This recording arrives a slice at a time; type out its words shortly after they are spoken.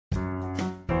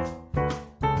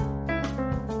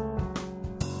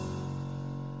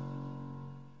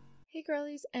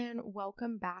girlies, and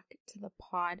welcome back to the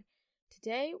pod.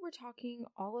 Today we're talking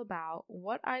all about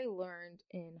what I learned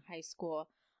in high school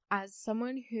as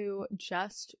someone who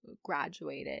just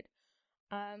graduated.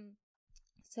 Um,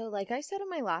 so like I said in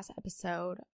my last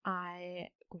episode, I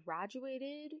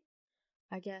graduated.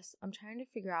 I guess I'm trying to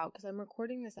figure out because I'm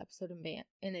recording this episode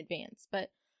in advance,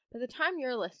 but by the time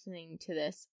you're listening to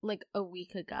this, like a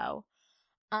week ago,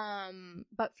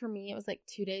 but for me it was like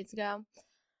 2 days ago.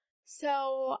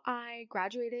 So I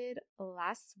graduated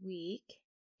last week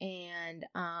and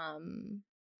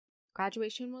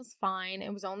graduation was fine.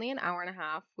 It was only an hour and a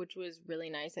half, which was really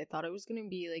nice. I thought it was going to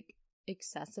be like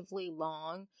excessively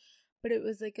long, but it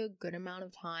was like a good amount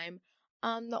of time.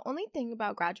 The only thing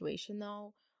about graduation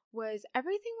though was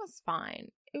everything was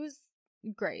fine. It was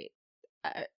great.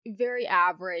 Very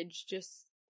average, just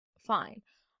fine.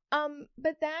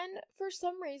 But then for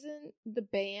some reason the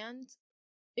band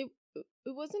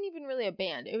it wasn't even really a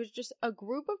band. It was just a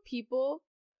group of people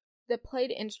that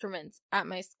played instruments at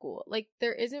my school. Like,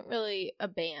 there isn't really a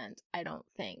band, I don't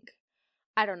think.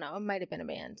 I don't know. It might have been a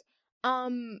band.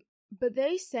 But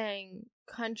they sang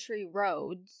Country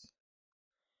Roads,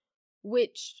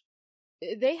 which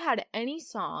they had any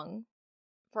song,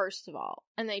 first of all,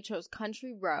 and they chose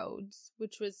Country Roads,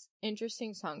 which was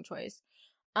interesting song choice.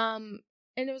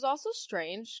 And it was also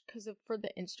strange because for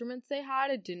the instruments they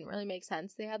had, it didn't really make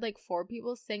sense. They had like 4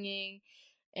 people singing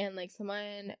and like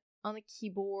someone on the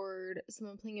keyboard,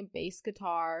 someone playing a bass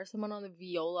guitar, someone on the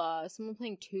viola, someone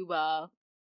playing tuba.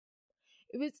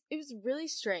 It was really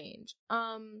strange.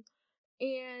 And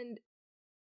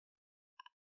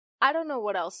I don't know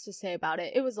what else to say about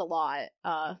it. It was a lot.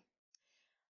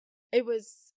 It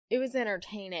was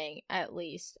entertaining at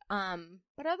least.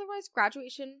 But otherwise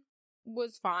graduation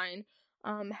was fine.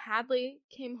 Hadley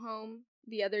came home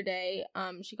the other day.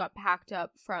 She got packed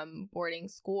up from boarding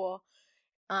school.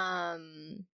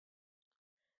 And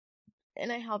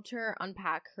I helped her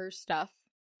unpack her stuff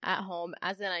at home,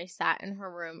 as in I sat in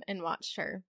her room and watched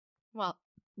her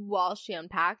while she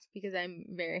unpacked because I'm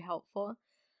very helpful.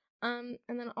 And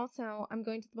then also I'm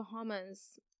going to the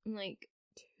Bahamas in like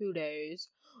 2 days,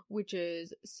 which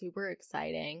is super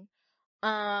exciting.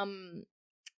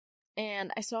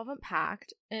 And I still haven't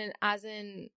packed, and as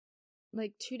in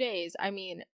like 2 days, I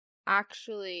mean,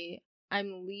 actually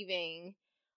I'm leaving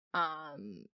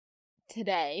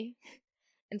today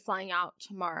and flying out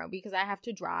tomorrow because I have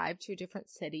to drive to a different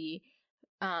city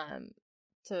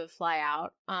to fly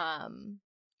out.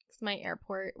 Cuz my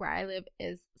airport where I live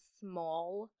is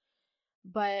small,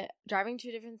 but driving to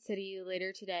a different city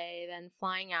later today, then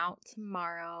flying out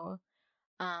tomorrow.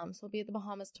 So I'll be at the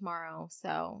Bahamas tomorrow.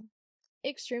 So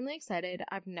extremely excited.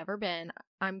 I've never been.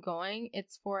 I'm going.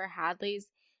 It's for Hadley's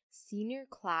senior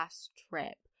class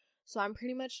trip. So I'm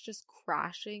pretty much just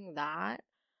crashing that.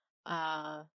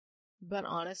 But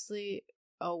honestly,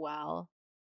 oh well.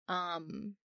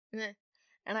 And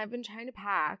I've been trying to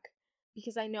pack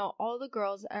because I know all the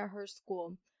girls at her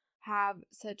school have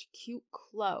such cute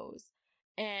clothes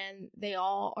and they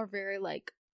all are very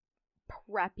like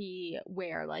preppy,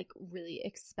 wear like really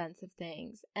expensive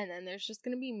things, and then there's just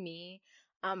gonna be me.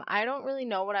 I don't really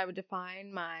know what I would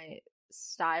define my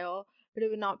style, but it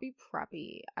would not be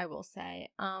preppy, I will say.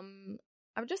 I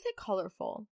would just say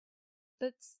colorful.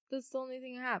 That's the only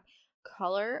thing I have.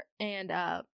 Color, and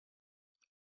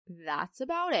that's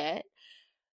about it.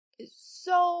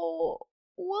 So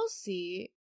we'll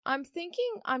see. I'm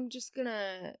thinking I'm just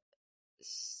gonna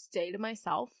stay to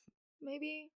myself,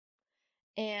 maybe,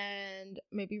 and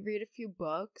maybe read a few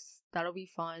books. That'll be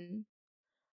fun.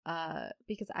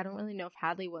 Because I don't really know if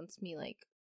Hadley wants me like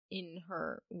in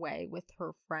her way with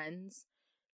her friends.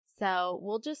 So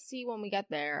we'll just see when we get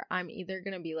there. I'm either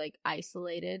gonna be like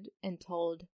isolated and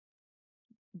told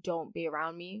don't be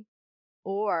around me,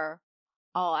 or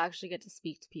I'll actually get to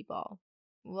speak to people.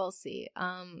 We'll see.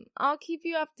 I'll keep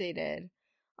you updated.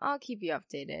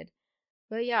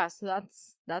 But yeah, so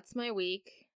that's my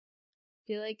week.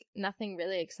 Feel like nothing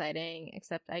really exciting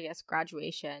except I guess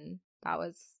graduation. That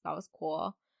was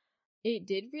cool. It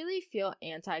did really feel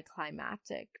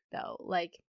anticlimactic though.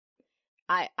 Like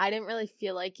I didn't really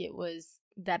feel like it was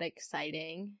that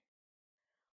exciting.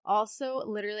 Also,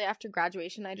 literally after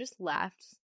graduation, I just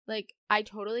left. Like I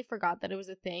totally forgot that it was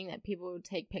a thing that people would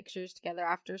take pictures together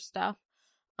after stuff.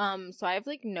 So I have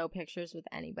like no pictures with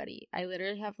anybody. I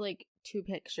literally have like 2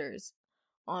 pictures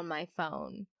on my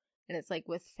phone and it's like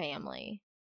with family.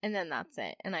 And then that's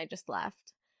it. And I just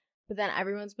left. But then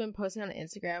everyone's been posting on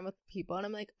Instagram with people and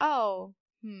I'm like, oh,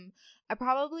 I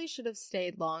probably should have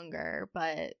stayed longer,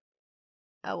 but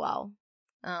oh well.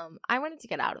 I wanted to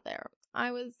get out of there.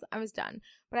 I was done.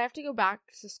 But I have to go back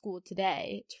to school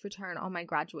today to return all my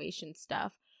graduation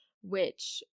stuff,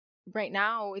 which right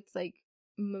now it's like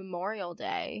Memorial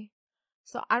Day.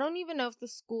 So I don't even know if the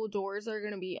school doors are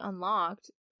going to be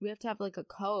unlocked. We have to have like a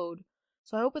code.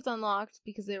 So I hope it's unlocked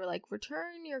because they were like,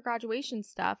 return your graduation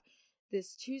stuff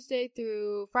this Tuesday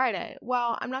through Friday.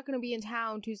 Well, I'm not going to be in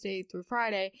town Tuesday through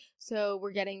Friday, so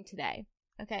we're getting today.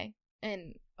 Okay?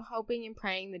 And hoping and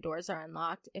praying the doors are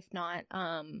unlocked. If not,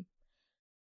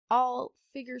 I'll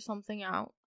figure something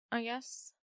out, I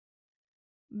guess.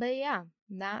 But yeah,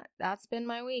 that's been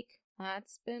my week.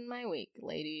 That's been my week,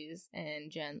 ladies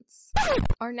and gents.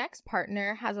 Our next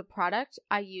partner has a product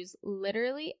I use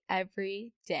literally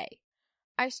every day.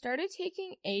 I started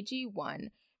taking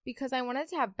AG1 because I wanted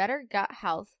to have better gut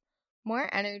health, more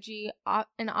energy,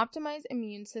 an optimized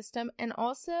immune system, and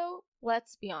also,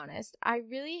 let's be honest, I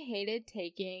really hated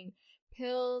taking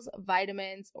pills,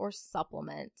 vitamins, or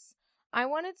supplements. I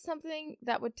wanted something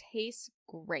that would taste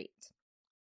great.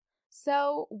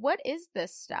 So, what is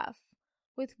this stuff?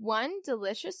 With one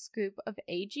delicious scoop of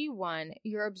AG1,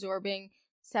 you're absorbing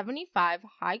 75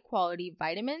 high-quality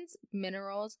vitamins,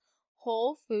 minerals,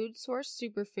 whole food source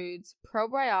superfoods,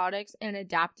 probiotics, and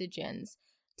adaptogens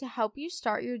to help you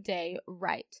start your day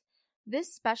right.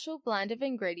 This special blend of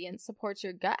ingredients supports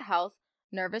your gut health,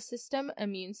 nervous system,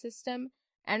 immune system,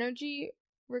 energy,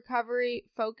 recovery,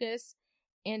 focus,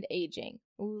 and aging.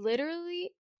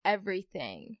 Literally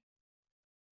everything.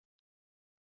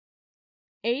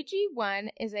 AG1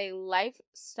 is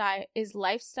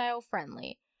lifestyle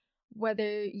friendly.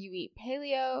 Whether you eat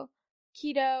paleo,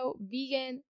 keto,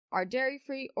 vegan, are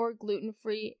dairy-free or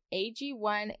gluten-free,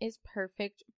 AG1 is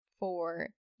perfect for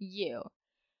you.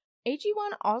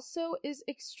 AG1 also is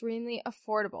extremely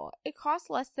affordable. It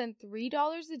costs less than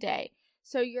 $3 a day,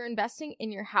 so you're investing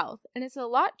in your health, and it's a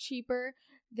lot cheaper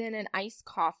than an iced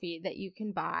coffee that you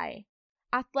can buy.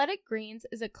 Athletic Greens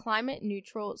is a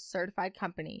climate-neutral certified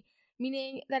company,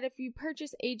 meaning that if you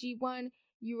purchase AG1,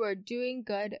 you are doing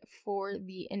good for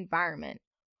the environment.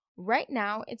 Right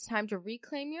now, it's time to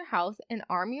reclaim your health and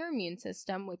arm your immune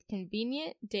system with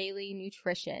convenient daily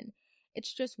nutrition.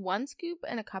 It's just one scoop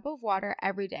and a cup of water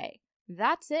every day.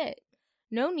 That's it.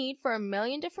 No need for a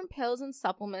million different pills and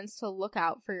supplements to look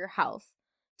out for your health.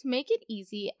 To make it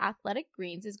easy, Athletic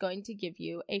Greens is going to give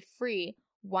you a free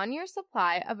 1-year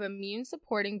supply of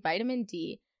immune-supporting vitamin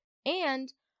D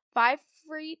and 5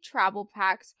 free travel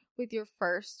packs with your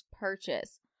first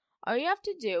purchase. All you have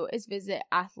to do is visit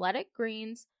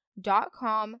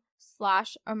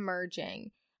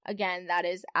athleticgreens.com/emerging. Again, that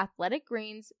is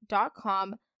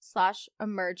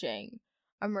athleticgreens.com/emerging.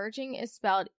 Emerging is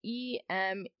spelled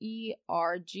EMERGING.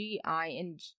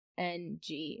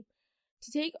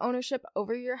 To take ownership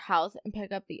over your health and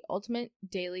pick up the ultimate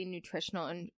daily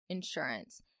nutritional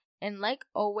insurance. And like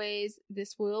always,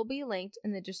 this will be linked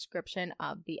in the description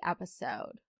of the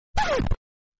episode.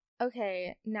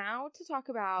 Okay, now to talk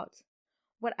about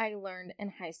what I learned in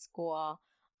high school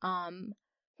from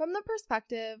the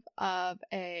perspective of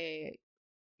a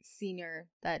senior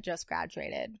that just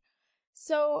graduated.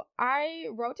 So I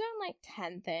wrote down like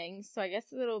 10 things, so I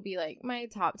guess it'll be like my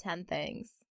top 10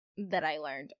 things that I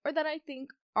learned or that I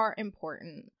think are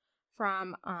important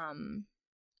from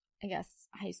I guess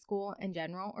high school in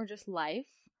general or just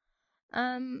life.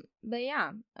 But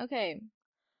yeah, okay.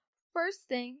 First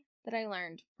thing that I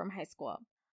learned from high school.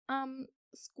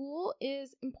 School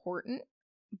is important,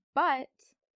 but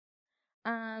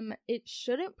it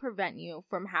shouldn't prevent you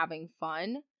from having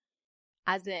fun.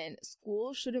 As in,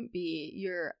 school shouldn't be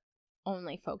your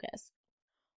only focus.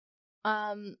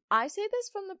 I say this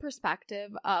from the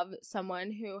perspective of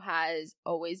someone who has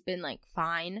always been like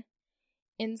fine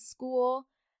in school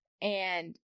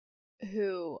and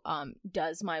who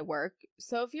does my work.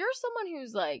 So if you're someone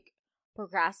who's like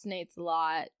procrastinates a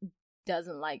lot,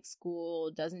 doesn't like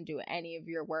school, doesn't do any of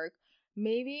your work,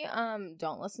 maybe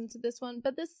don't listen to this one.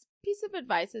 But this piece of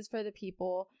advice is for the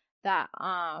people that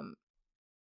are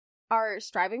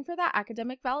striving for that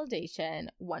academic validation,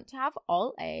 want to have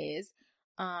all A's,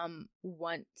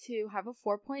 want to have a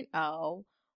 4.0,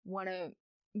 want to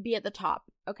be at the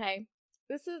top, okay?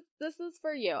 This is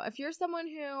for you. If you're someone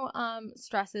who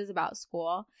stresses about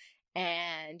school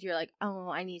and you're like, "Oh,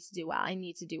 I need to do well. I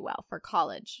need to do well for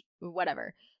college,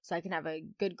 whatever, so I can have a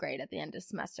good grade at the end of the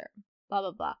semester." Blah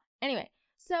blah blah. Anyway,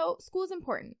 so school is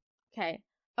important, okay?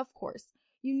 Of course.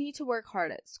 You need to work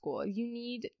hard at school. You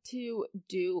need to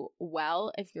do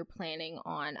well if you're planning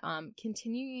on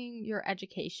continuing your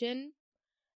education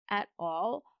at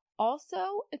all.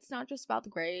 Also, it's not just about the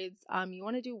grades. You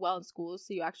want to do well in school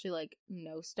so you actually like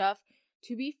know stuff.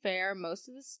 to be fair, most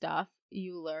of the stuff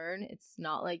you learn, it's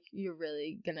not like you're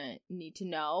really gonna need to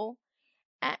know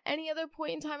at any other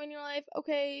point in time in your life,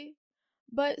 okay?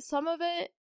 But some of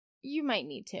it you might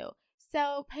need to.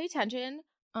 So pay attention,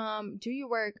 do your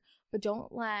work, but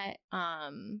don't let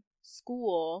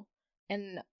school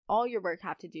and all your work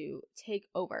have to do take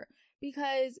over,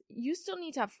 because you still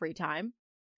need to have free time.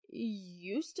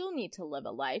 You still need to live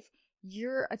a life.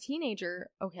 You're a teenager,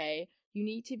 okay? You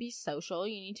need to be social.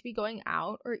 You need to be going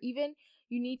out, or even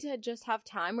you need to just have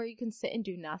time where you can sit and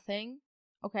do nothing,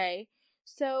 okay?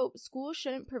 So school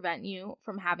shouldn't prevent you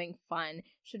from having fun,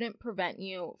 shouldn't prevent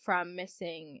you from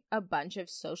missing a bunch of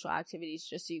social activities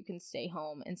just so you can stay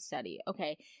home and study,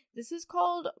 okay? This is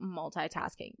called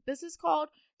multitasking. This is called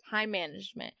time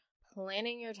management,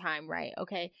 planning your time right,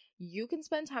 okay? You can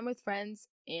spend time with friends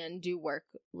and do work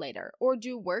later, or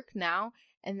do work now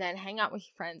and then hang out with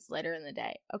your friends later in the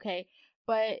day, okay?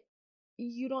 But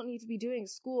you don't need to be doing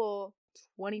school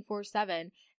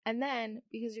 24/7. And then,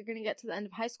 because you're going to get to the end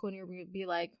of high school and you're going to be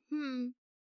like,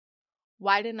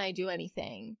 why didn't I do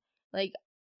anything? Like,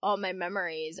 all my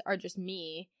memories are just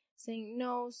me saying,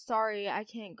 no, sorry, I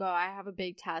can't go. I have a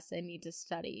big test. I need to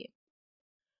study.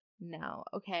 No,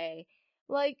 okay.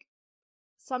 Like,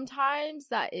 sometimes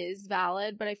that is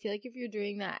valid, but I feel like if you're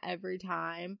doing that every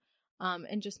time,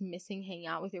 and just missing hanging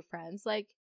out with your friends, like,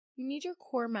 you need your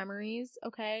core memories,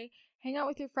 okay? Hang out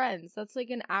with your friends. That's like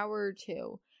an hour or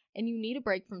two. And you need a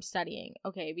break from studying,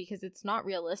 okay? Because it's not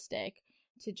realistic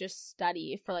to just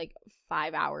study for like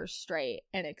 5 hours straight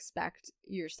and expect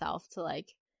yourself to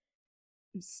like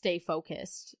stay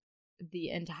focused the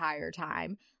entire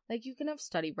time. Like, you can have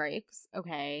study breaks,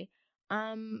 okay?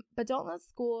 But don't let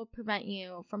school prevent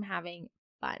you from having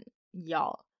fun,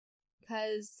 y'all.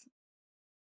 Because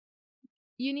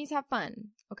you need to have fun,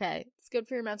 okay? It's good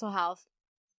for your mental health,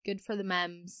 good for the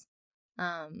memes.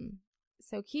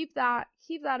 So keep that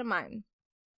in mind.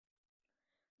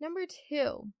 Number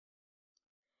 2,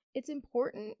 it's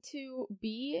important to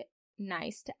be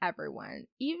nice to everyone,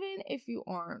 even if you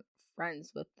aren't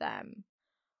friends with them.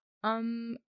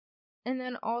 And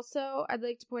then also, I'd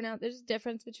like to point out there's a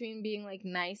difference between being like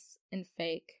nice and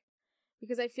fake.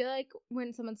 Because I feel like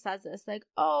when someone says this, like,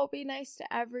 oh, be nice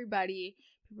to everybody,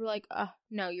 people are like, oh,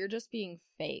 no, you're just being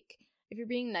fake. If you're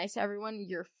being nice to everyone,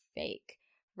 you're fake,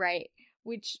 right?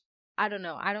 Which, I don't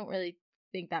know. I don't really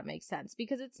think that makes sense.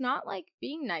 Because it's not like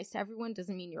being nice to everyone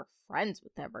doesn't mean you're friends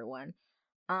with everyone.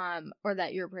 Or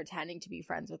that you're pretending to be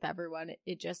friends with everyone.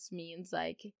 It just means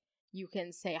like you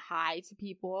can say hi to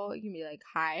people. You can be like,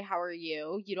 hi, how are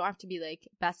you? You don't have to be like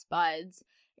best buds.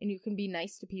 And you can be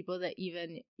nice to people that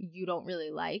even you don't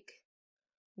really like,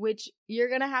 which you're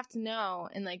going to have to know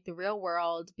in like the real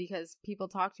world, because people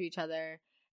talk to each other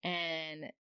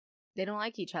and they don't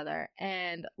like each other,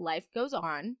 and life goes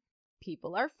on.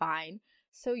 People are fine.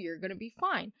 So you're going to be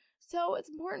fine. So it's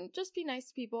important. Just be nice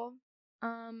to people.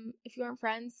 If you aren't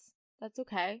friends, that's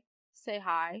okay. Say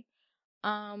hi.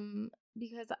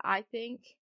 Because I think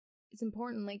it's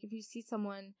important. Like, if you see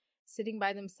someone sitting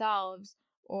by themselves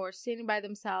or standing by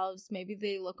themselves, maybe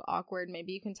they look awkward.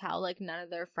 Maybe you can tell like none of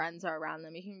their friends are around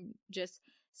them. You can just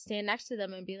stand next to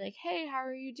them and be like, hey, how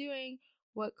are you doing?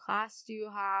 What class do you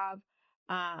have?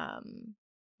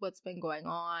 What's been going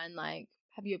on? Like,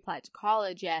 have you applied to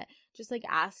college yet? Just like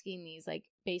asking these like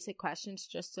basic questions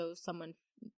just so someone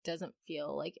doesn't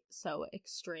feel like so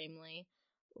extremely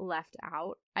left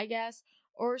out, I guess.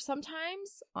 Or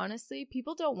sometimes, honestly,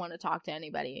 people don't want to talk to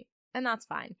anybody, and that's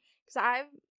fine. Because I've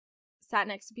sat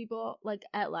next to people like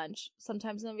at lunch.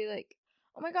 Sometimes they'll be like,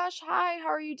 oh my gosh, hi, how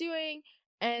are you doing?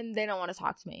 And they don't want to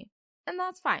talk to me. And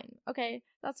that's fine. Okay,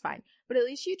 that's fine. But at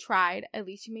least you tried. At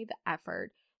least you made the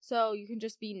effort. So you can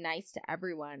just be nice to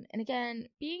everyone. And again,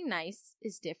 being nice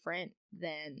is different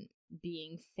than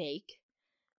being fake,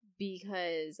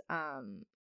 because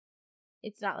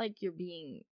it's not like you're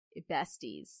being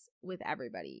besties with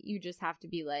everybody. You just have to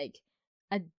be like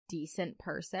a decent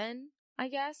person, I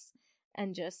guess,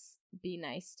 and just be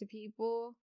nice to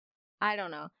people. I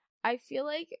don't know. I feel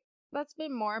like that's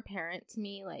been more apparent to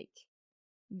me like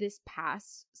this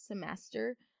past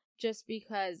semester, just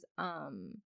because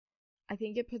I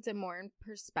think it puts it more in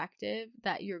perspective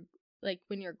that you're like,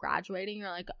 when you're graduating, you're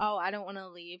like, oh, I don't want to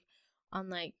leave on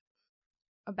like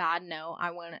a bad note.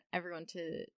 I want everyone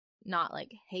to not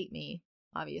like hate me,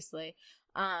 obviously.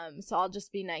 So I'll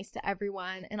just be nice to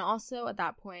everyone. And also at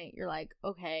that point, you're like,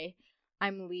 okay,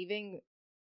 I'm leaving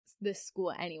this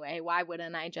school anyway. Why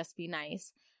wouldn't I just be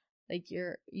nice? Like,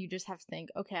 you just have to think,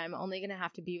 okay, I'm only gonna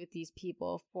have to be with these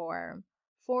people for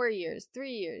 4 years,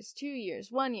 3 years, 2 years,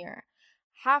 1 year,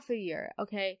 half a year,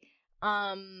 okay?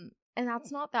 And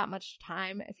that's not that much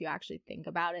time if you actually think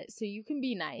about it. So you can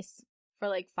be nice for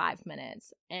like 5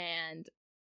 minutes and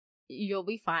you'll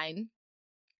be fine.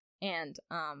 And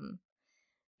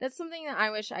that's something that I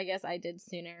wish, I guess, I did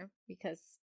sooner because,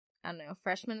 I don't know,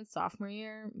 freshman and sophomore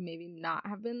year, maybe not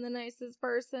have been the nicest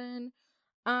person.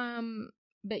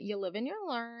 But you live and you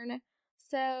learn.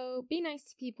 So be nice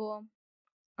to people.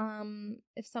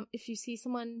 If you see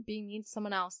someone being mean to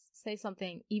someone else, say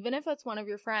something, even if it's one of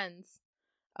your friends.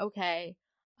 Okay.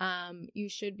 You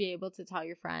should be able to tell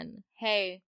your friend,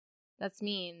 hey, that's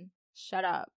mean. Shut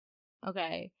up.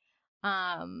 Okay.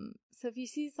 So if you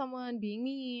see someone being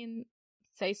mean,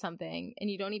 say something, and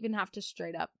you don't even have to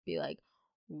straight up be like,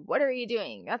 what are you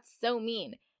doing? That's so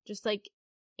mean. Just like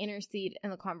intercede in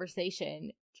the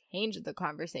conversation, change the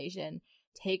conversation,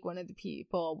 take one of the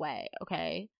people away,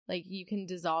 okay? Like you can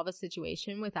dissolve a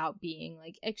situation without being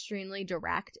like extremely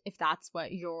direct if that's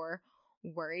what you're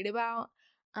worried about.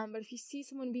 But if you see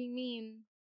someone being mean,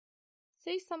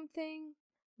 say something.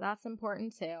 That's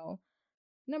important too.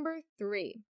 Number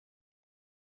 3,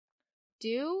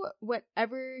 do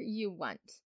whatever you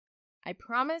want. I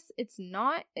promise it's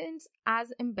not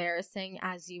as embarrassing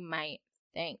as you might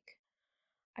think.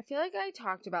 I feel like I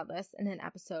talked about this in an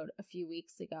episode a few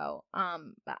weeks ago,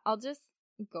 but I'll just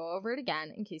go over it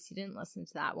again in case you didn't listen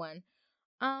to that one.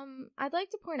 I'd like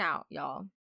to point out, y'all,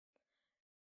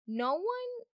 no one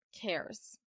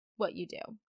cares what you do.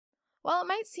 Well, it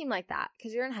might seem like that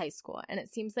because you're in high school and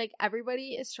it seems like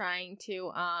everybody is trying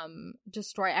to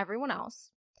destroy everyone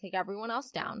else, take everyone else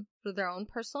down for their own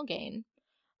personal gain.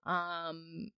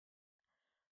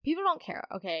 People don't care,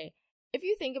 okay? If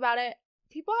you think about it,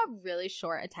 people have really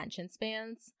short attention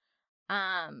spans.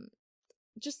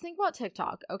 Just think about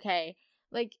TikTok, okay?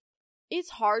 Like, it's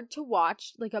hard to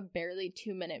watch like a barely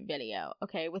 2-minute video,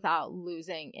 okay, without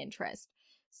losing interest.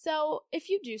 So if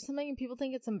you do something and people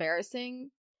think it's embarrassing,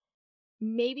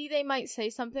 maybe they might say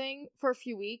something for a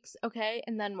few weeks, okay?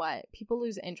 And then what? People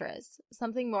lose interest.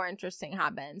 Something more interesting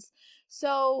happens.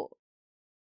 So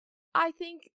I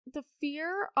think the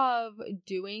fear of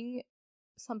doing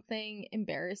something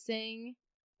embarrassing,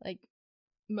 like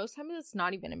most times it's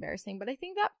not even embarrassing, but I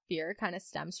think that fear kind of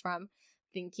stems from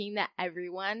thinking that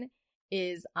everyone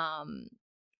is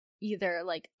either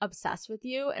like obsessed with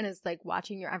you and is like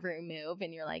watching your every move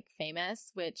and you're like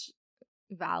famous, which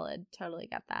valid, totally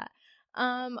get that.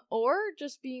 Or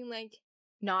just being like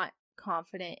not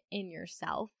confident in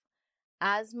yourself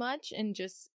as much and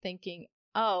just thinking,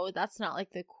 oh, that's not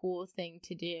like the cool thing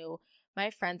to do. My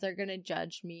friends are gonna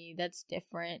judge me. That's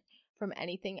different from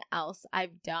anything else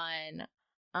I've done.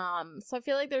 So I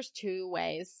feel like there's 2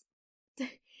 ways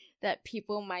that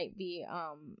people might be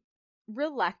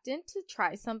reluctant to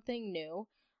try something new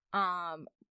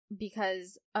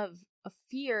because of a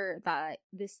fear that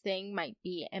this thing might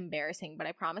be embarrassing, but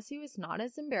I promise you it's not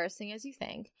as embarrassing as you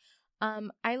think.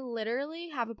 I literally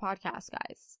have a podcast,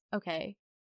 guys. Okay.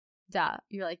 Duh.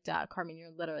 You're like, duh, Carmen,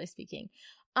 you're literally speaking.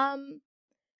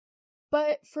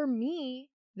 But for me,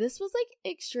 this was like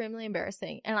extremely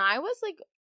embarrassing. And I was like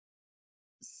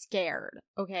scared,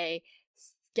 okay?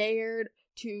 Scared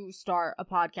to start a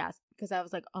podcast because I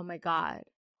was like, oh my God,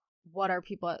 what are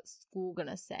people at school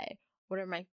gonna say? What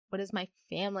is my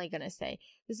family gonna say?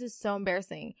 This is so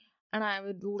embarrassing. And I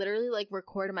would literally like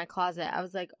record in my closet. I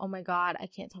was like, oh my God, I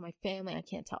can't tell my family. I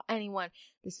can't tell anyone.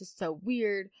 This is so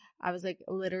weird. I was like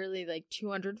literally like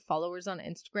 200 followers on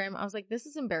Instagram. I was like, this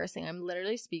is embarrassing. I'm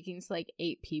literally speaking to like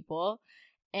 8 people.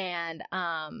 And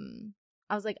I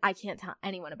was like, I can't tell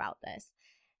anyone about this.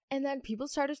 And then people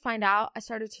started to find out. I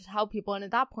started to tell people. And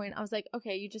at that point, I was like,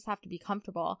 okay, you just have to be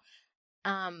comfortable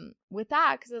with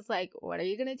that. Because it's like, what are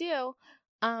you going to do?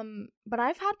 But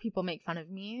I've had people make fun of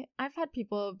me. I've had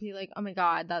people be like, oh my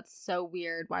God, that's so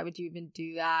weird. Why would you even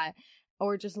do that?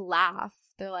 Or just laugh.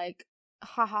 They're like,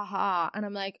 ha ha ha. And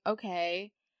I'm like,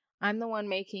 okay, I'm the one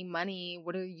making money.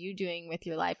 What are you doing with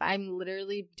your life? I'm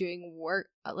literally doing work.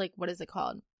 Like, what is it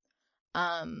called?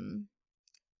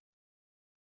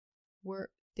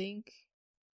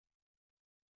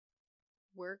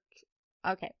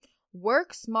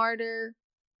 Work smarter,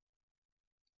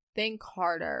 think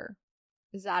harder.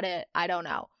 Is that it? I don't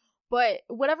know. But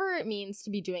whatever it means to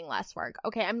be doing less work.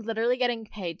 Okay, I'm literally getting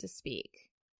paid to speak.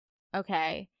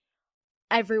 Okay?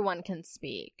 Everyone can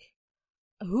speak.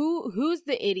 Who's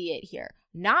the idiot here?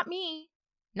 Not me.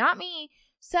 Not me.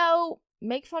 So,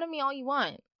 make fun of me all you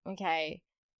want, okay?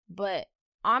 But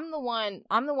I'm the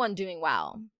one doing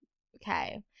well.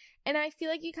 Okay? And I feel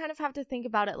like you kind of have to think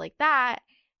about it like that.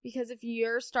 Because if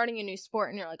you're starting a new sport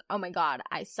and you're like, oh my God,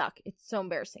 I suck. It's so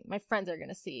embarrassing. My friends are going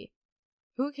to see.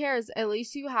 Who cares? At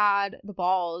least you had the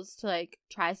balls to like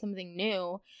try something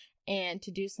new and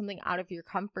to do something out of your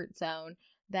comfort zone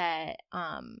that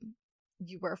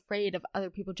you were afraid of other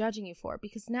people judging you for,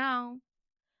 because now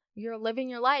you're living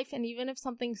your life, and even if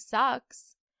something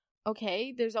sucks,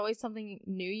 okay, there's always something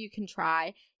new you can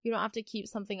try. You don't have to keep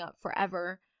something up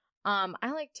forever.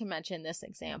 I like to mention this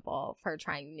example for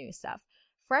trying new stuff.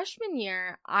 Freshman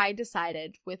year, I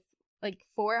decided with like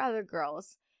 4 other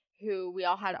girls who we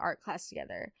all had art class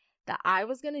together that I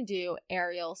was going to do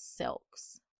aerial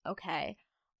silks. Okay.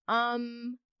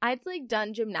 I'd like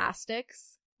done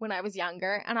gymnastics when I was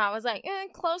younger, and I was like,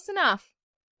 close enough.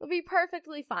 It'll be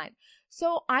perfectly fine.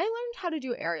 So I learned how to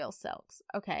do aerial silks.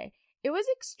 Okay. It was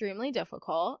extremely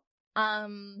difficult.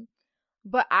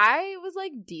 But I was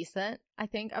like decent. I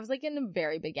think I was like in a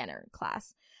very beginner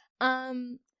class.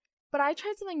 But I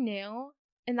tried something new,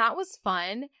 and that was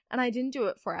fun, and I didn't do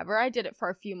it forever. I did it for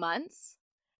a few months,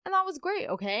 and that was great.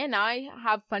 Okay. And now I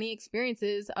have funny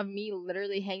experiences of me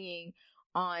literally hanging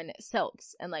on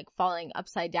silks and like falling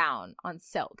upside down on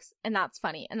silks, and that's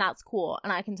funny and that's cool,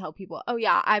 and I can tell people, oh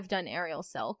yeah, I've done aerial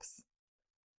silks.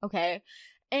 Okay.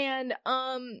 And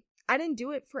I didn't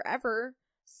do it forever,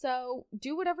 so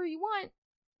do whatever you want,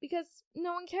 because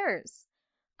no one cares.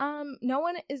 No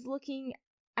one is looking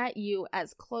at you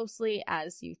as closely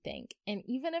as you think, and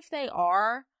even if they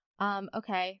are,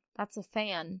 okay, that's a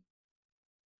fan.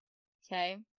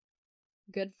 Okay,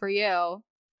 good for you.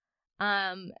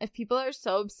 If people are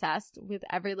so obsessed with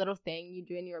every little thing you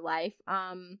do in your life,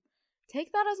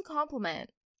 take that as a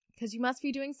compliment, because you must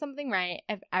be doing something right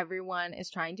if everyone is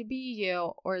trying to be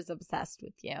you or is obsessed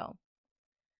with you.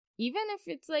 Even if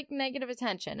it's like negative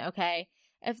attention, okay?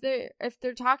 If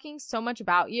they're talking so much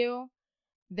about you,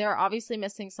 they're obviously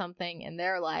missing something in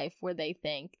their life where they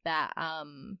think that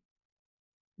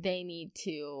they need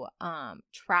to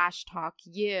trash talk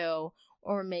you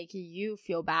or make you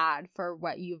feel bad for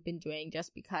what you've been doing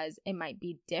just because it might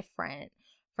be different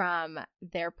from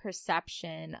their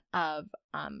perception of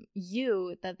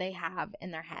you that they have in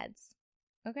their heads.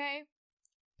 Okay?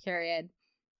 Period.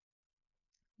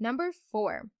 Number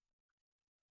 4.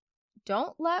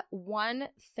 Don't let one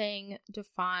thing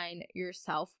define your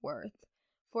self-worth.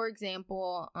 For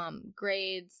example,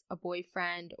 grades, a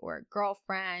boyfriend or a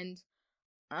girlfriend,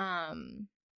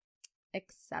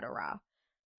 etc.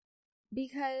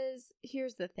 Because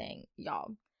here's the thing,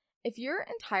 y'all. If your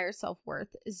entire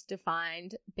self-worth is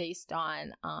defined based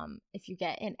on if you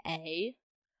get an A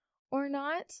or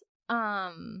not,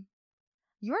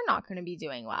 you're not going to be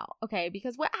doing well, okay?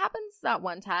 Because what happens that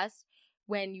one test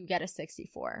when you get a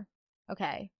 64?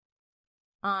 Okay.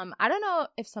 I don't know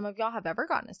if some of y'all have ever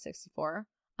gotten a 64.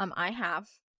 I have.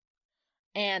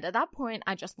 And at that point,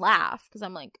 I just laugh because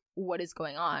I'm like, what is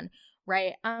going on?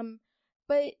 Right?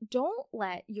 But don't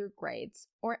let your grades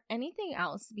or anything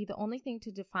else be the only thing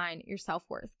to define your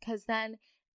self-worth. Because then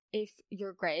if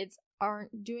your grades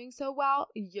aren't doing so well,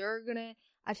 you're going to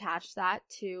attach that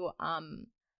to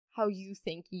how you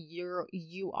think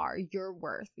you are, your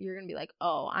worth. You're going to be like,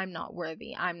 oh, I'm not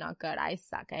worthy. I'm not good. I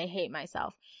suck. I hate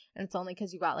myself. And it's only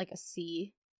because you got like a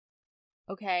C.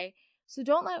 Okay? So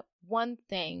don't let one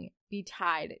thing be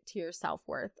tied to your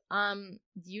self-worth.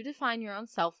 You define your own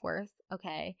self-worth,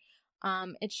 okay?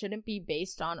 It shouldn't be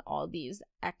based on all these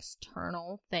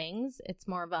external things. It's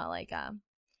more about like a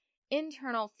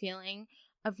internal feeling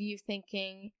of you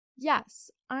thinking, yes,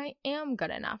 I am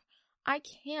good enough. I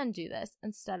can do this,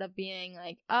 instead of being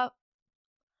like, oh,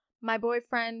 my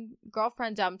girlfriend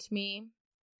dumped me.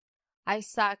 I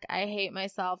suck. I hate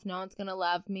myself. No one's gonna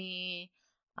love me.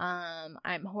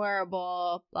 I'm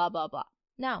horrible, blah, blah, blah.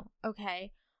 No,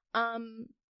 okay.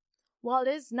 While it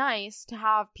is nice to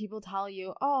have people tell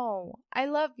you, oh, I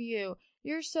love you,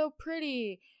 you're so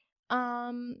pretty,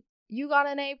 you got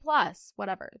an A+,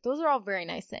 whatever. Those are all very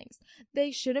nice things. They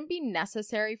shouldn't be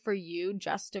necessary for you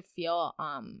just to feel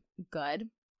good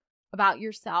about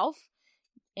yourself.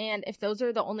 And if those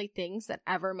are the only things that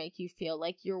ever make you feel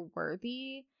like you're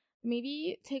worthy,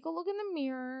 maybe take a look in the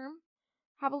mirror,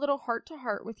 have a little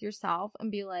heart-to-heart with yourself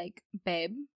and be like,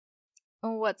 babe,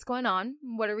 what's going on?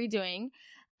 What are we doing?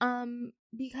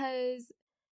 Because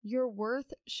your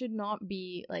worth should not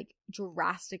be like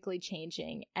drastically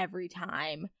changing every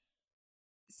time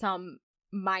some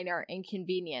minor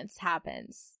inconvenience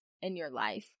happens in your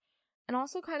life. And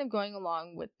also kind of going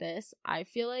along with this, I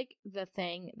feel like the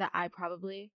thing that I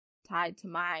probably tied to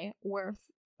my worth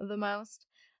the most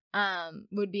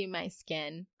would be my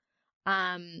skin.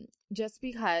 Just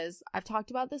because I've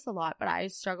talked about this a lot, but I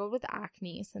struggled with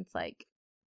acne since like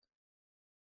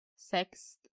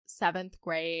 6th, 7th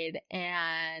grade,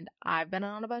 and I've been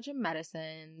on a bunch of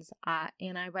medicines,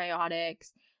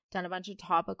 antibiotics, done a bunch of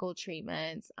topical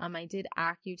treatments. I did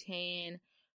Accutane.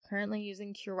 currently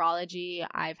using Curology.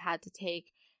 I've had to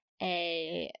take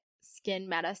a skin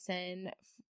medicine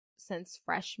since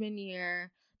freshman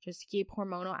year just to keep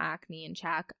hormonal acne in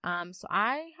check. So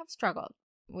I have struggled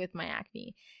with my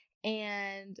acne.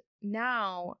 And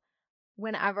now,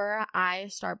 whenever I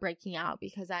start breaking out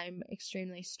because I'm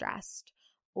extremely stressed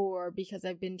or because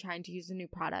I've been trying to use a new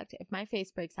product, if my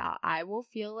face breaks out, I will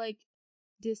feel like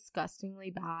disgustingly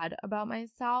bad about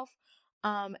myself.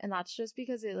 And that's just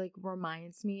because it like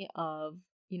reminds me of,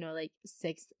 like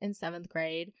 6th and 7th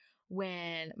grade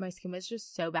when my skin was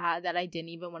just so bad that I didn't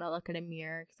even want to look in a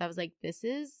mirror because I was like, this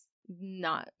is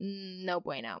not, no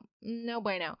bueno, no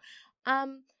bueno.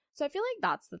 So I feel like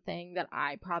that's the thing that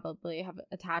I probably have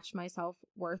attached my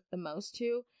self-worth the most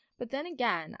to. But then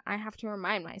again, I have to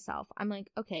remind myself, I'm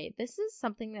like, okay, this is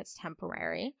something that's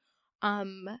temporary.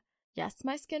 Yes,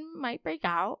 my skin might break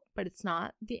out, but it's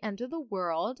not the end of the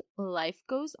world. Life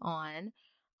goes on.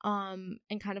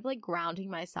 And kind of like grounding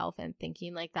myself and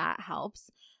thinking like that helps.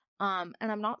 And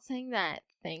I'm not saying that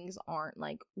things aren't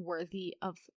like worthy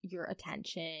of your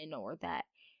attention or that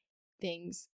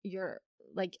things you're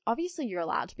like, obviously you're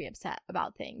allowed to be upset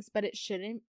about things, but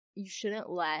you shouldn't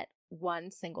let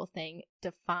one single thing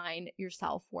define your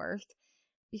self-worth.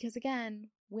 Because again,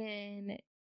 when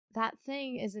that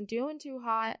thing isn't doing too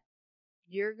hot,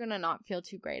 you're gonna not feel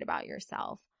too great about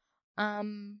yourself.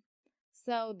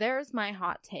 So there's my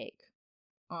hot take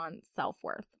on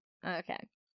self-worth. Okay.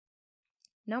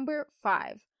 Number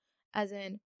 5, as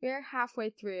in we're halfway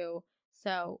through,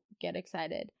 so get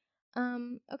excited.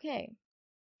 Okay.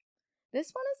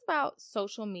 This one is about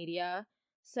social media.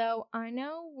 So I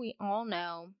know we all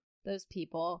know those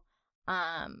people,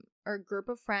 or a group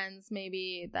of friends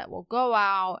maybe that will go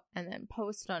out and then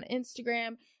post it on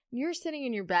Instagram. You're sitting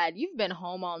in your bed. You've been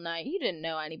home all night. You didn't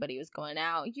know anybody was going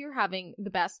out. You're having the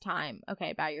best time,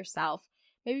 okay, by yourself.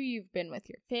 Maybe you've been with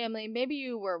your family. Maybe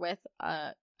you were with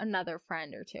another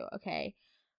friend or two, okay?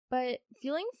 But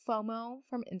feeling FOMO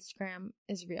from Instagram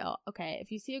is real, okay?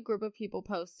 If you see a group of people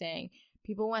posting,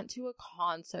 people went to a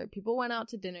concert, people went out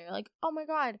to dinner, you're like, oh my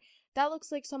god, that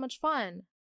looks like so much fun.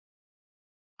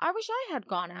 I wish I had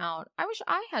gone out. I wish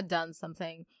I had done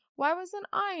something. Why wasn't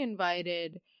I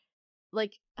invited?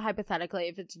 Like, hypothetically,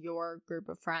 if it's your group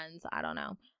of friends, I don't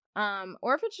know.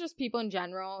 Or if it's just people in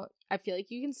general, I feel like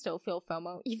you can still feel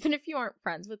FOMO, even if you aren't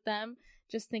friends with them,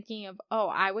 just thinking of, oh,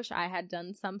 I wish I had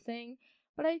done something.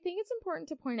 But I think it's important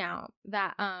to point out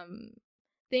that,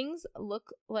 things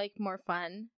look like more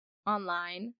fun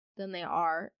online than they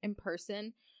are in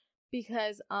person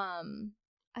because,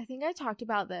 I think I talked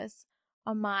about this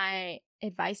on my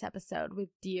advice episode with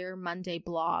Dear Monday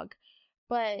blog,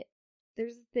 but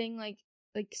there's a thing like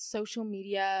social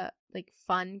media, like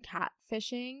fun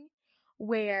catfishing,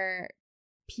 where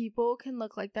people can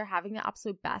look like they're having the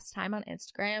absolute best time on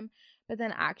Instagram, but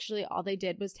then actually all they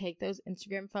did was take those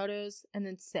Instagram photos and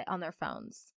then sit on their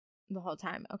phones the whole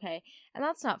time, okay? And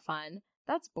that's not fun.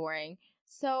 That's boring.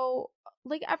 So,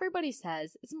 like everybody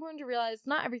says, it's important to realize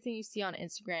not everything you see on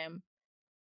Instagram,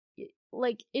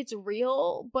 like, it's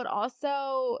real, but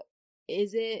also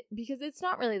is it, because it's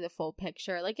not really the full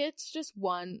picture. Like, it's just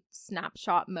one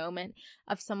snapshot moment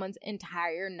of someone's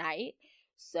entire night.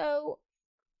 So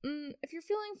if you're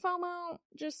feeling FOMO,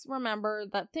 just remember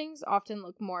that things often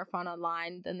look more fun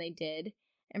online than they did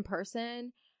in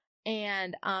person.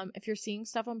 And if you're seeing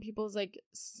stuff on people's like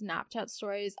Snapchat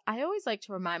stories, I always like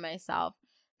to remind myself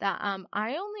that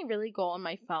I only really go on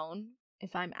my phone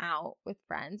if I'm out with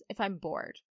friends, if I'm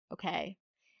bored, okay?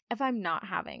 If I'm not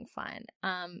having fun.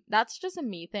 That's just a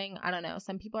me thing. I don't know.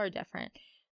 Some people are different.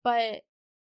 But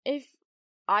if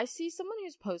I see someone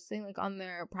who's posting like on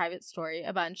their private story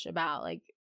a bunch about like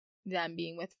them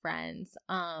being with friends,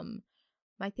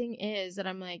 my thing is that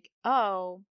I'm like,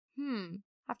 oh,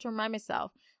 have to remind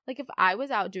myself. Like, if I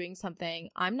was out doing something,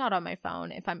 I'm not on my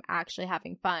phone if I'm actually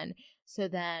having fun. So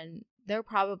then they're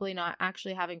probably not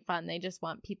actually having fun. They just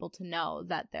want people to know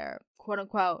that they're quote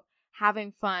unquote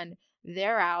having fun.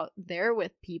 They're out, they're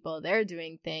with people, they're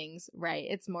doing things, right?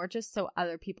 It's more just so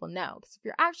other people know. Because if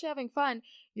you're actually having fun,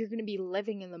 you're going to be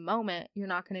living in the moment. You're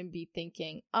not going to be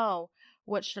thinking, oh,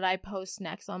 what should I post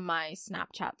next on my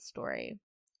Snapchat story,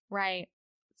 right?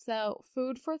 So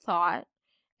food for thought.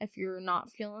 If you're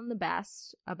not feeling the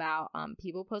best about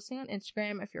people posting on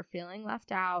Instagram, if you're feeling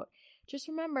left out, just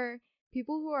remember,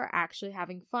 people who are actually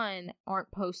having fun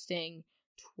aren't posting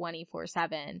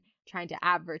 24/7 trying to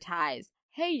advertise,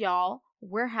 hey y'all,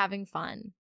 we're having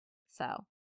fun. So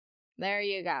there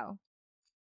you go.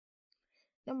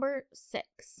 Number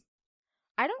 6.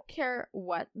 I don't care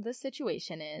what the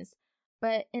situation is,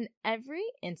 but in every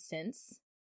instance,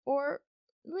 or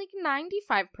like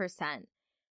 95%,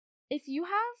 if you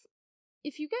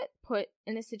get put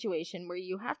in a situation where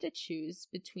you have to choose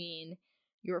between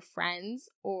your friends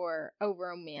or a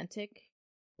romantic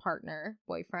partner,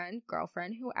 boyfriend,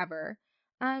 girlfriend, whoever,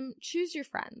 choose your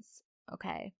friends,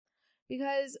 okay?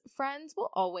 Because friends will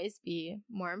always be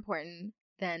more important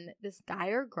than this guy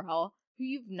or girl who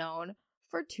you've known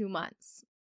for 2 months.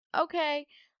 Okay?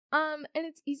 And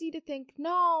it's easy to think,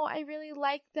 no, I really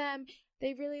like them.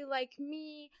 They really like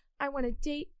me. I want to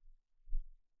date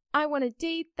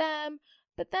them.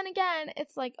 But then again,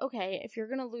 it's like, okay, if you're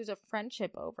going to lose a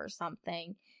friendship over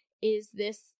something, is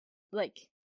this like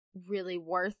really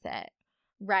worth it?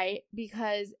 Right?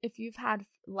 Because if you've had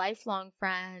lifelong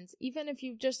friends, even if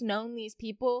you've just known these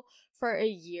people for a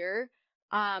year,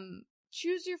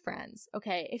 choose your friends.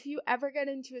 Okay? If you ever get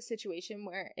into a situation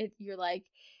where you're like,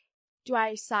 do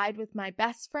I side with my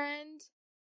best friend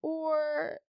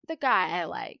or the guy I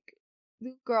like,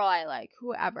 the girl I like,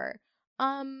 whoever?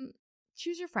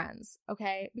 Choose your friends,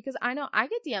 okay? Because I know I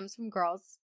get DMs from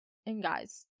girls and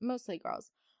guys, mostly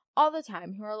girls, all the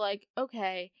time who are like,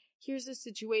 okay, here's the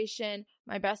situation.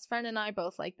 My best friend and I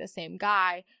both like the same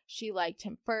guy. She liked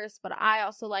him first, but I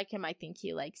also like him. I think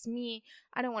he likes me.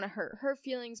 I don't want to hurt her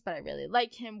feelings, but I really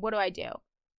like him. What do I do?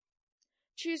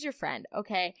 Choose your friend,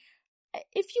 okay?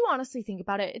 If you honestly think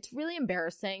about it, it's really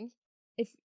embarrassing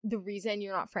if the reason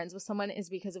you're not friends with someone is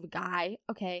because of a guy,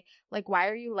 okay? Like, why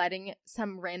are you letting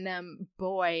some random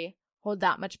boy hold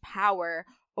that much power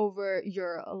over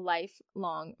your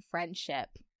lifelong friendship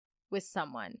with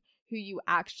someone who you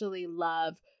actually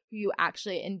love, who you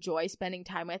actually enjoy spending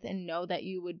time with, and know that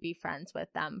you would be friends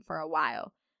with them for a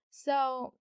while?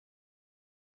 So,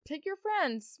 pick your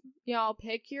friends, y'all.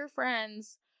 Pick your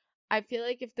friends. I feel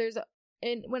like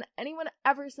when anyone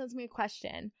ever sends me a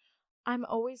question, I'm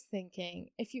always thinking,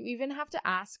 if you even have to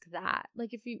ask that,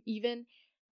 like if you even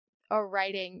are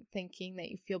writing thinking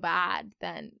that you feel bad,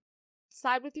 then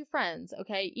side with your friends,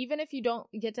 okay? Even if you don't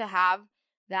get to have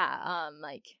that,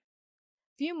 like,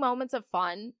 few moments of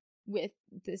fun with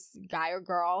this guy or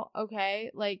girl, okay?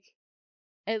 Like,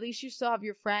 at least you still have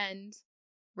your friend,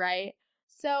 right?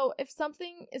 So if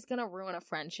something is gonna ruin a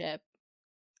friendship,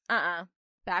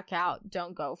 back out.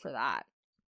 Don't go for that.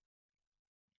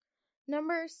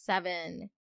 Number 7,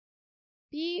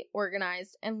 be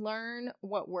organized and learn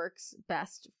what works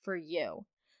best for you.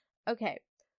 Okay,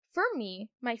 for me,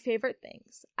 my favorite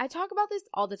things. I talk about this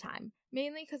all the time,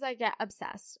 mainly because I get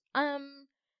obsessed.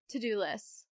 To-do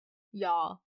lists.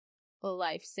 Y'all,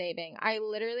 life-saving.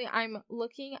 I'm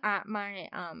looking at my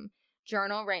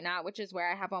journal right now, which is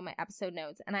where I have all my episode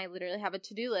notes, and I literally have a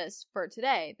to-do list for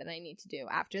today that I need to do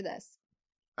after this.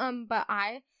 But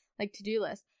I like to-do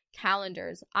lists.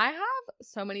 Calendars. I have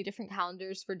so many different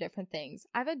calendars for different things.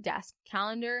 I have a desk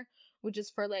calendar, which is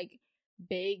for like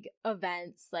big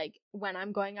events, like when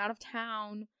I'm going out of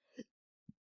town,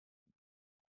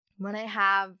 when I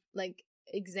have like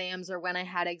exams or when I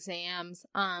had exams.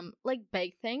 Like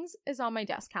big things is on my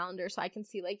desk calendar so I can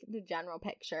see like the general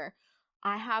picture.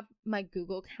 I have my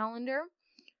Google Calendar,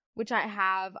 which I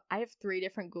have 3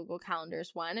 different Google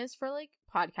Calendars. One is for like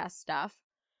podcast stuff.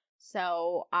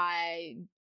 So I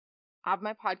have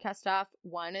my podcast stuff.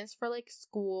 One is for like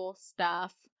school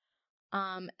stuff.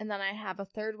 And then I have a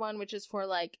third one, which is for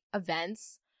like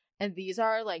events. And these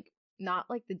are like not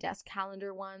like the desk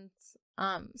calendar ones.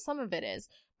 Some of it is,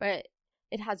 but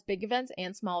it has big events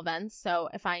and small events. So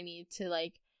if I need to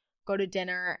like go to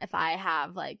dinner, if I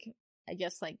have like, I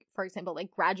guess like, for example,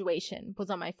 like graduation was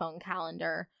on my phone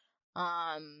calendar.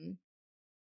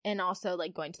 And also,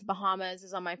 like, going to the Bahamas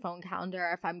is on my phone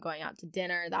calendar. If I'm going out to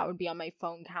dinner, that would be on my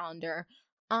phone calendar.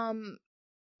 But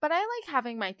I like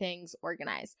having my things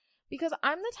organized because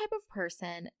I'm the type of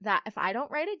person that if I don't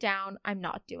write it down, I'm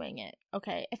not doing it,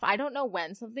 okay? If I don't know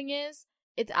when something is,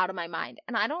 it's out of my mind.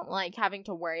 And I don't like having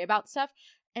to worry about stuff.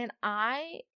 And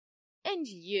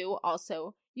you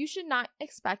also, you should not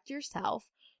expect yourself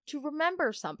to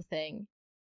remember something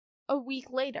a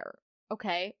week later.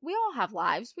 Okay, we all have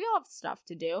lives. We all have stuff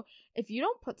to do. If you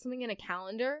don't put something in a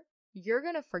calendar, you're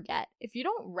going to forget. If you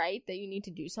don't write that you need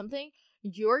to do something,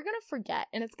 you're going to forget.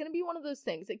 And it's going to be one of those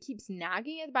things that keeps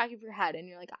nagging at the back of your head. And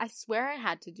you're like, I swear I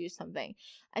had to do something.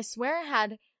 I swear I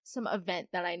had some event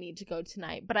that I need to go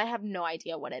tonight, but I have no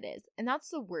idea what it is. And that's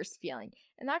the worst feeling.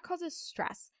 And that causes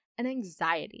stress and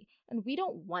anxiety. And we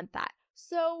don't want that.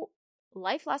 So,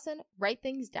 life lesson, write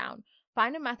things down.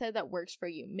 Find a method that works for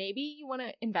you. Maybe you want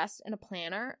to invest in a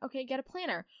planner. Okay, get a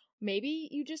planner. Maybe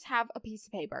you just have a piece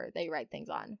of paper that you write things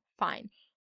on. Fine.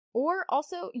 Or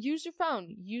also use your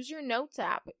phone. Use your notes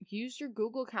app. Use your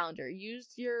Google Calendar. Use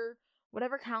your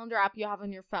whatever calendar app you have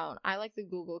on your phone. I like the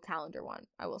Google Calendar one,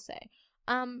 I will say.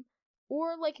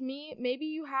 Or like me, maybe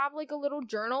you have like a little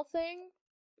journal thing,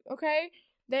 okay,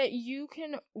 that you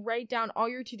can write down all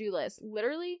your to-do lists.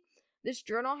 Literally, this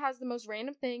journal has the most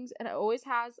random things, and it always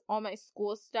has all my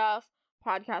school stuff,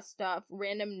 podcast stuff,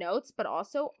 random notes, but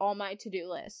also all my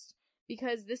to-do lists.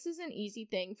 Because this is an easy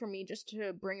thing for me just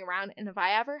to bring around, and if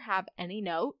I ever have any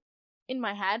note in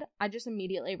my head, I just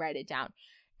immediately write it down.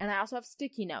 And I also have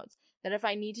sticky notes that if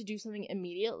I need to do something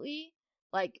immediately,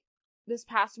 like this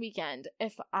past weekend,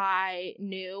 if I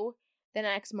knew the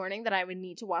next morning that I would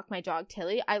need to walk my dog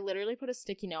Tilly, I literally put a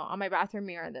sticky note on my bathroom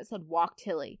mirror that said walk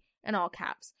Tilly in all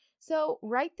caps. So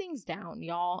write things down,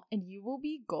 y'all, and you will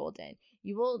be golden.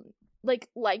 You will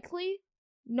likely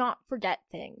not forget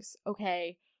things,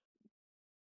 okay?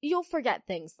 You'll forget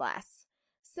things less.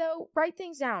 So write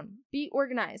things down, be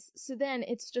organized. So then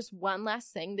it's just one less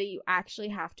thing that you actually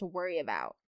have to worry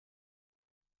about.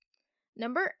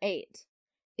 Number 8.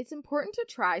 It's important to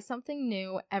try something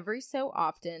new every so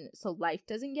often so life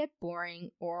doesn't get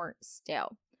boring or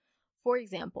stale. For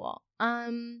example,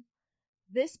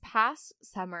 this past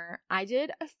summer, I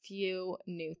did a few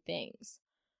new things.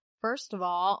 First of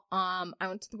all, I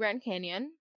went to the Grand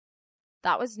Canyon.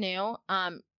 That was new.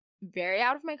 Very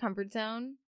out of my comfort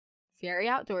zone, very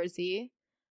outdoorsy.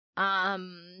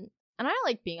 And I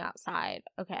like being outside,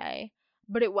 okay?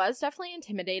 But it was definitely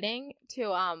intimidating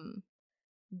to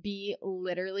be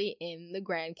literally in the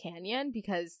Grand Canyon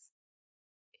because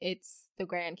it's the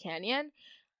Grand Canyon.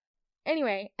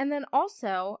 Anyway, and then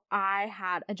also I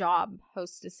had a job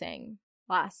hostessing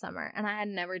last summer, and I had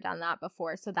never done that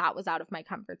before, so that was out of my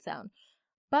comfort zone.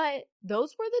 But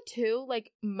those were the two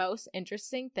most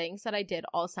interesting things that I did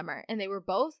all summer, and they were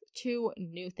both two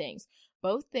new things,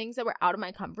 both things that were out of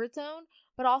my comfort zone,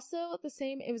 but also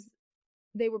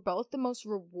they were both the most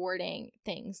rewarding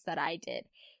things that I did.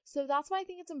 So that's why I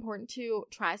think it's important to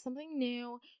try something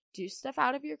new, do stuff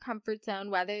out of your comfort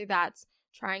zone, whether that's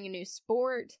trying a new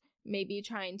sport, maybe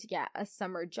trying to get a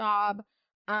summer job,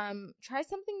 try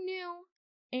something new,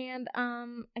 and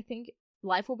I think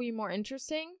life will be more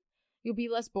interesting. You'll be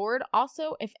less bored.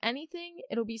 Also, if anything,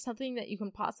 it'll be something that you can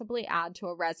possibly add to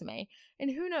a resume. And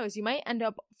who knows, you might end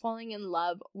up falling in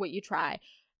love what you try,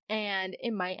 and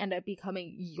it might end up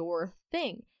becoming your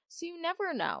thing. So you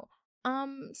never know.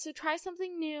 So try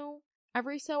something new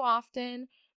every so often.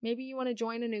 Maybe you want to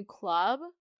join a new club.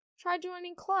 Try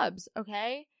joining clubs,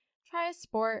 okay? Try a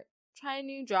sport, try a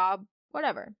new job,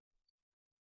 whatever.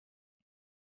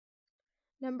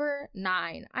 Number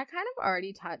 9. I kind of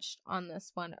already touched on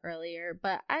this one earlier,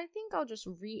 but I think I'll just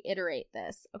reiterate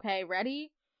this. Okay,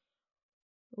 ready?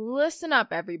 Listen up,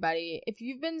 everybody. If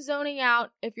you've been zoning out,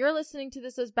 if you're listening to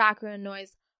this as background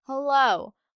noise,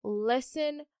 hello,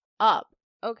 listen up.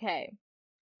 Okay.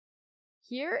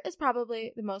 Here is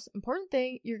probably the most important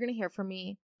thing you're going to hear from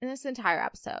me in this entire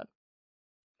episode.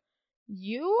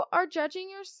 You are judging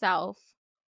yourself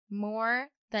more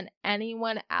than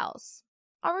anyone else.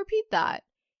 I'll repeat that.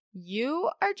 You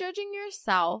are judging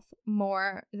yourself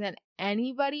more than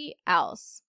anybody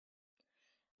else.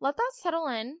 Let that settle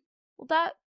in. Let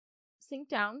that sink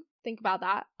down. Think about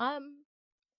that.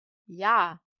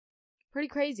 Yeah. Pretty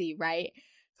crazy, right?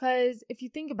 Because if you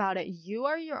think about it, you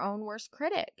are your own worst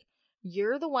critic.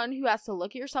 You're the one who has to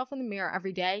look at yourself in the mirror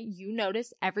every day. You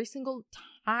notice every single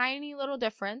tiny little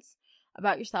difference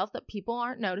about yourself that people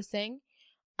aren't noticing.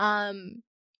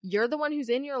 You're the one who's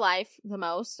in your life the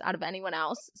most out of anyone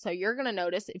else. So you're going to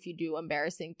notice if you do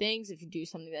embarrassing things, if you do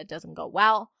something that doesn't go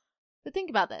well. But think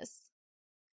about this.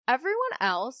 Everyone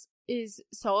else is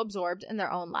so absorbed in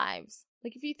their own lives.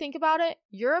 If you think about it,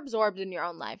 you're absorbed in your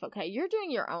own life, okay? You're doing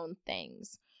your own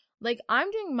things. I'm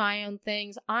doing my own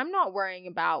things. I'm not worrying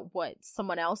about what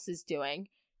someone else is doing.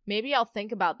 Maybe I'll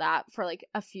think about that for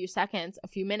a few seconds, a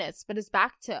few minutes, but it's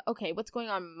back to, okay, what's going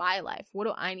on in my life? What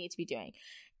do I need to be doing?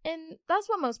 And that's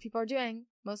what most people are doing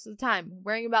most of the time,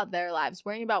 worrying about their lives,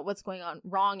 worrying about what's going on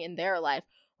wrong in their life,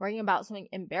 worrying about something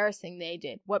embarrassing they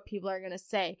did, what people are going to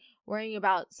say, worrying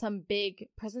about some big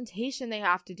presentation they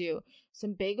have to do,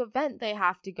 some big event they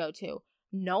have to go to.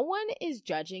 No one is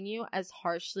judging you as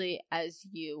harshly as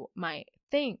you might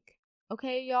think.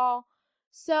 Okay, y'all?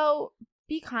 So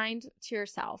be kind to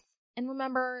yourself. And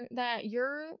remember that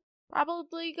you're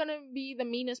probably going to be the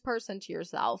meanest person to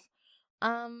yourself.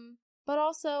 But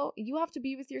also, you have to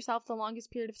be with yourself the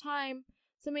longest period of time.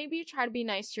 So maybe you try to be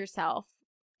nice to yourself.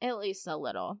 At least a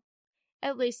little.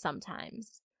 At least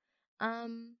sometimes.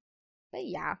 But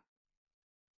yeah.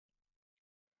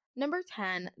 Number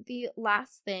 10, the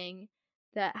last thing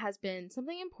that has been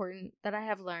something important that I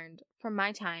have learned from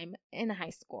my time in high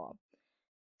school.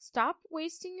 Stop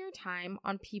wasting your time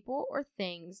on people or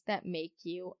things that make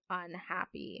you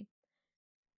unhappy.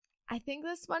 I think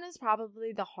this one is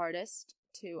probably the hardest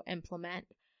to implement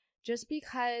just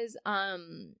because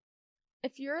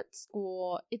if you're at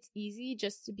school, it's easy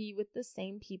just to be with the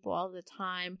same people all the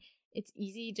time. It's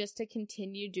easy just to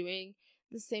continue doing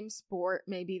the same sport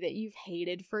maybe that you've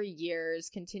hated for years,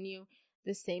 continue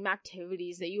the same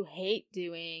activities that you hate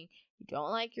doing. You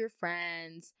don't like your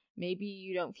friends. Maybe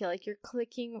you don't feel like you're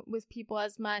clicking with people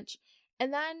as much.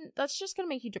 And then that's just going to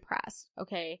make you depressed,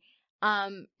 okay?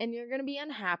 And you're going to be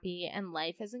unhappy and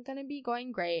life isn't going to be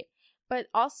going great. But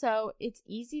also, it's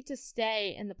easy to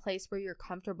stay in the place where you're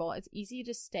comfortable. It's easy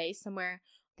to stay somewhere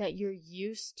that you're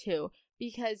used to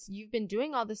because you've been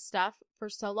doing all this stuff for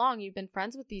so long. You've been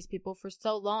friends with these people for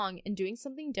so long, and doing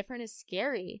something different is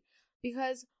scary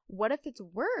because what if it's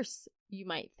worse, you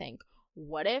might think?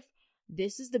 What if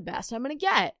this is the best I'm going to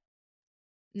get?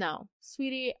 No,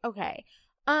 sweetie, okay.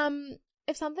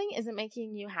 If something isn't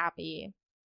making you happy,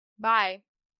 bye.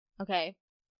 Okay?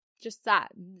 Just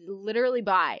that. Literally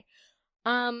bye.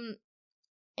 And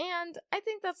I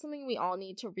think that's something we all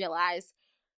need to realize.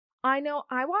 I know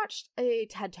I watched a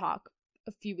TED Talk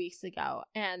a few weeks ago,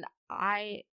 and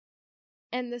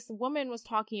this woman was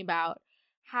talking about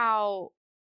how,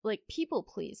 like, people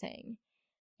pleasing,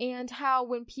 and how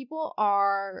when people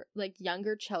are, like,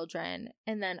 younger children,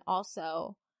 and then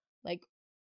also, like,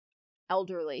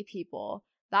 elderly people,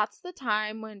 that's the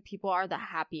time when people are the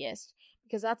happiest,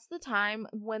 because that's the time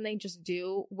when they just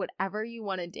do whatever you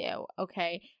want to do,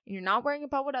 okay? And you're not worrying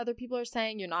about what other people are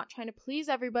saying. You're not trying to please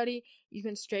everybody. You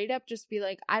can straight up just be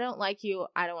like, I don't like you.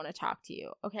 I don't want to talk to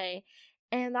you, okay?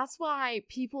 And that's why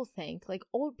people think, like,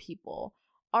 old people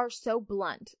are so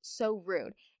blunt, so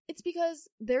rude. It's because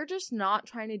they're just not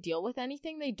trying to deal with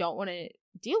anything they don't want to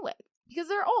deal with because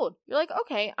they're old. You're like,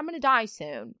 okay, I'm going to die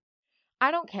soon.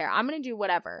 I don't care. I'm going to do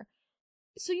whatever.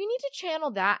 So you need to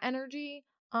channel that energy,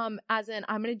 as in,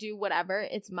 I'm going to do whatever.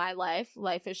 It's my life.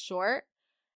 Life is short.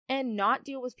 And not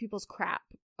deal with people's crap,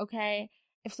 okay?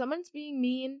 If someone's being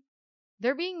mean,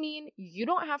 they're being mean. You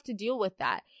don't have to deal with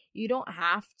that. You don't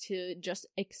have to just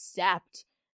accept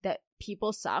that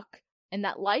people suck and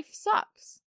that life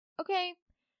sucks, okay?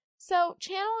 So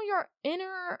channel your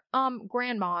inner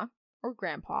grandma or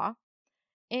grandpa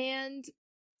and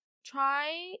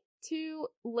try to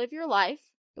live your life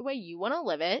the way you want to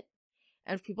live it.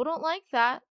 And if people don't like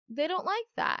that, they don't like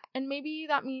that. And maybe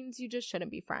that means you just shouldn't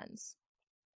be friends.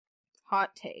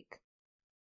 Hot take.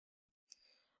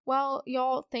 Well,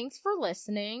 y'all, thanks for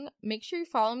listening. Make sure you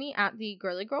follow me at the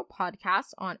Girly Girl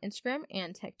Podcast on Instagram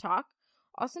and TikTok.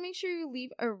 Also, make sure you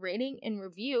leave a rating and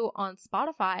review on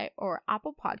Spotify or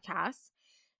Apple Podcasts.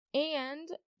 And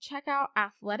check out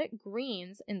Athletic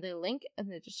Greens in the link in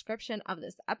the description of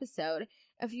this episode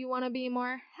if you want to be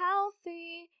more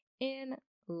healthy in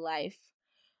life.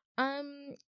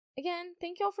 Again,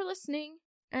 thank y'all for listening,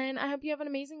 and I hope you have an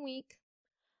amazing week.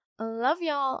 Love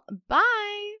y'all.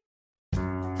 Bye.